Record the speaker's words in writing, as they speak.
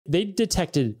they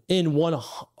detected in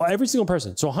every single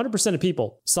person, so 100% of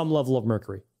people, some level of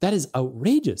mercury. That is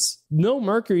outrageous. No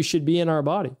mercury should be in our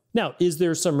body. Now, is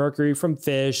there some mercury from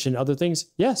fish and other things?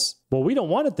 Yes. Well, we don't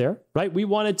want it there, right? We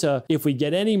want it to, if we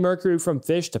get any mercury from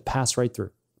fish, to pass right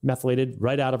through, methylated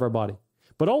right out of our body.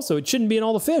 But also, it shouldn't be in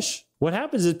all the fish. What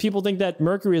happens is people think that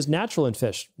mercury is natural in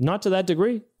fish. Not to that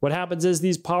degree. What happens is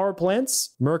these power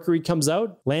plants, mercury comes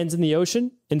out, lands in the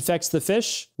ocean, infects the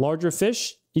fish, larger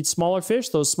fish, eat smaller fish,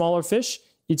 those smaller fish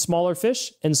eat smaller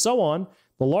fish, and so on.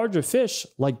 The larger fish,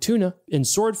 like tuna and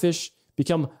swordfish,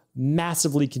 become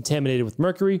massively contaminated with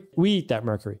mercury. We eat that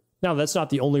mercury. Now, that's not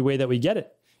the only way that we get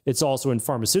it. It's also in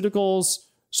pharmaceuticals,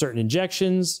 certain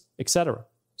injections, etc.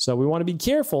 So we want to be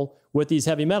careful with these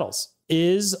heavy metals.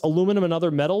 Is aluminum and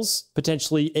other metals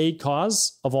potentially a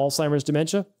cause of Alzheimer's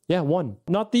dementia? Yeah, one.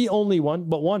 Not the only one,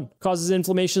 but one. Causes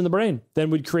inflammation in the brain. Then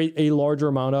would create a larger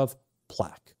amount of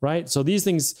plaque, right? So these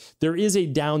things, there is a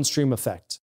downstream effect.